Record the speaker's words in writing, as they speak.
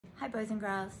Hi boys and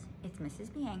girls, it's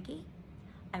Mrs. Bianchi.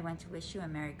 I want to wish you a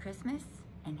Merry Christmas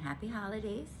and Happy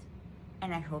Holidays,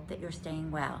 and I hope that you're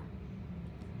staying well.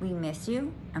 We miss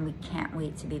you and we can't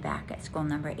wait to be back at school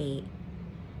number 8.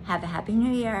 Have a Happy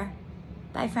New Year.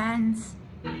 Bye friends.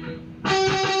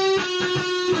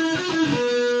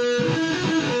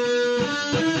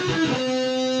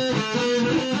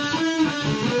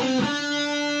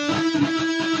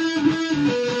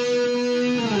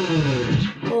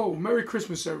 Merry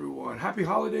Christmas, everyone. Happy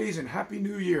holidays and Happy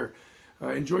New Year.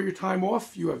 Enjoy your time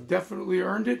off. You have definitely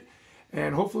earned it.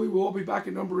 And hopefully we'll all be back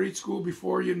at number 8 school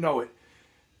before you know it.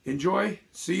 Enjoy.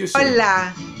 See you soon.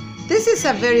 Hola. This is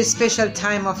a very special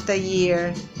time of the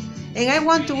year. And I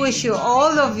want to wish you,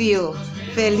 all of you,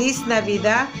 Feliz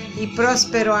Navidad y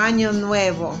Próspero Año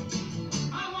Nuevo.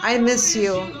 I miss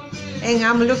you. And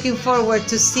I'm looking forward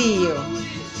to see you.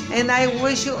 And I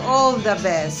wish you all the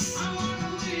best.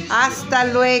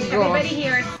 Hasta luego. Everybody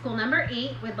here at school number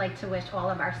 8 would like to wish all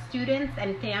of our students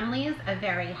and families a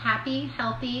very happy,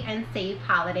 healthy, and safe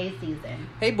holiday season.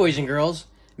 Hey boys and girls,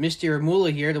 Mr.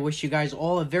 Amula here to wish you guys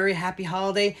all a very happy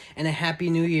holiday and a happy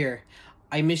new year.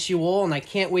 I miss you all and I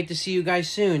can't wait to see you guys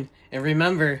soon. And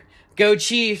remember, go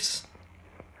Chiefs!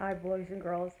 Hi boys and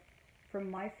girls,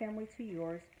 from my family to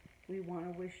yours, we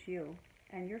want to wish you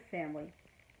and your family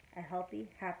a healthy,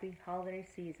 happy holiday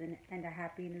season and a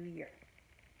happy new year.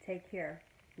 Take care.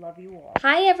 Love you all.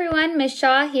 Hi everyone, Ms.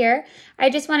 Shaw here. I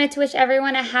just wanted to wish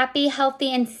everyone a happy,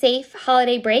 healthy, and safe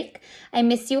holiday break. I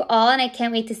miss you all and I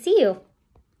can't wait to see you.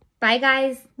 Bye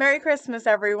guys. Merry Christmas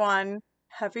everyone.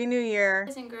 Happy New Year.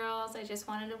 Boys and girls, I just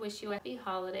wanted to wish you a happy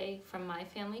holiday from my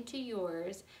family to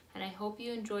yours, and I hope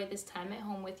you enjoy this time at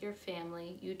home with your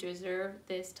family. You deserve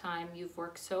this time. You've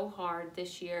worked so hard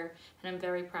this year, and I'm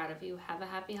very proud of you. Have a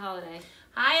happy holiday.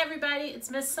 Hi everybody, it's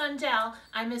Miss Sundell.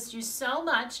 I missed you so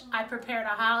much. I prepared a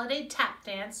holiday tap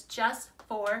dance just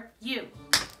for you.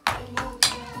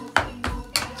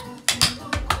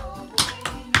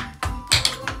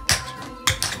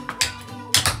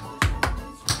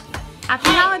 Happy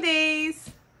holidays!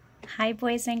 Hi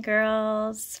boys and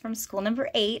girls. From school number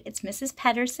 8, it's Mrs.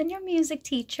 Pedersen, your music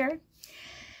teacher.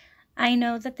 I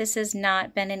know that this has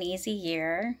not been an easy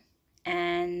year,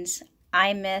 and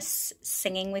I miss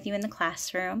singing with you in the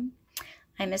classroom.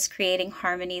 I miss creating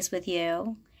harmonies with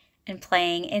you and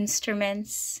playing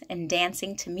instruments and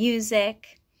dancing to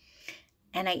music.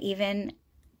 And I even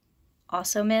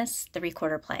also miss the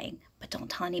recorder playing, but don't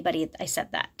tell anybody I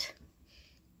said that.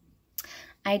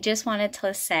 I just wanted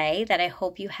to say that I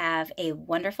hope you have a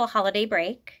wonderful holiday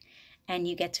break and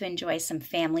you get to enjoy some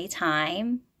family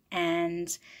time,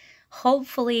 and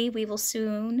hopefully we will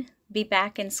soon be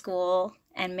back in school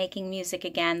and making music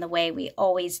again the way we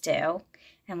always do,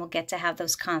 and we'll get to have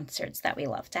those concerts that we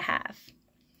love to have.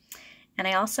 And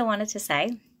I also wanted to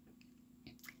say,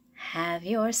 have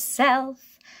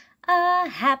yourself a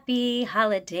happy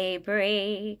holiday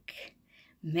break.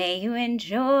 May you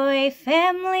enjoy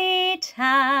family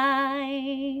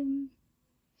time.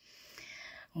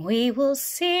 We will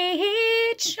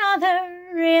see each other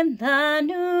in the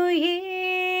new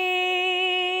year.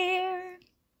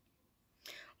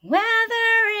 Whether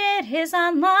it is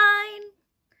online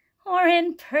or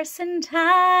in person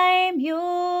time,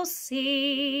 you'll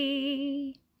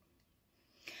see.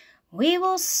 We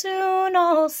will soon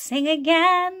all sing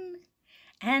again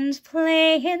and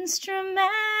play instruments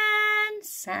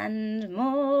and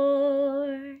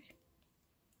more.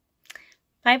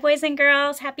 Bye boys and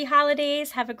girls, happy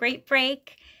holidays, have a great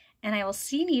break, and I will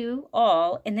see you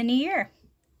all in the new year.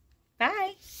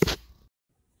 Bye.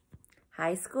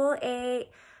 Hi School 8,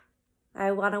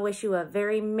 I want to wish you a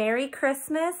very Merry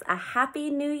Christmas, a Happy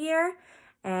New Year,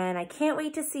 and I can't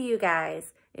wait to see you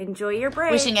guys. Enjoy your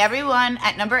break. Wishing everyone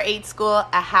at number 8 school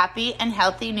a happy and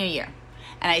healthy new year.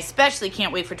 And I especially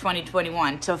can't wait for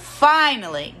 2021 to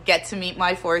finally get to meet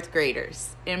my 4th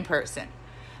graders in person.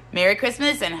 Merry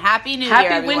Christmas and Happy New Year,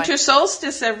 everyone. Happy winter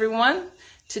solstice, everyone.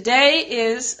 Today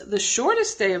is the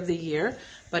shortest day of the year,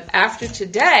 but after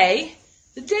today,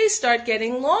 the days start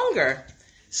getting longer.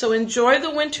 So enjoy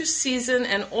the winter season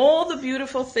and all the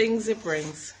beautiful things it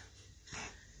brings.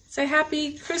 Say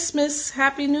Happy Christmas,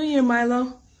 Happy New Year,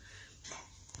 Milo.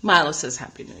 Milo says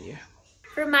Happy New Year.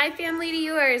 From my family to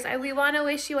yours, we want to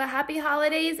wish you a happy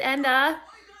holidays and a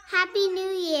Happy New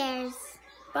Year's.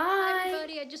 Bye. Hi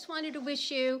everybody, I just wanted to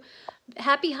wish you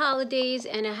happy holidays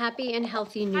and a happy and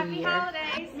healthy new year. Happy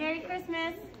holidays. Merry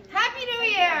Christmas. Happy New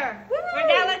Year.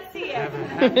 Now let's see it. Have a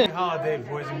happy holiday,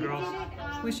 boys and girls.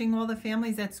 Wishing all the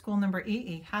families at school number 8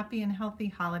 a happy and healthy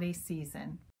holiday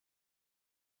season.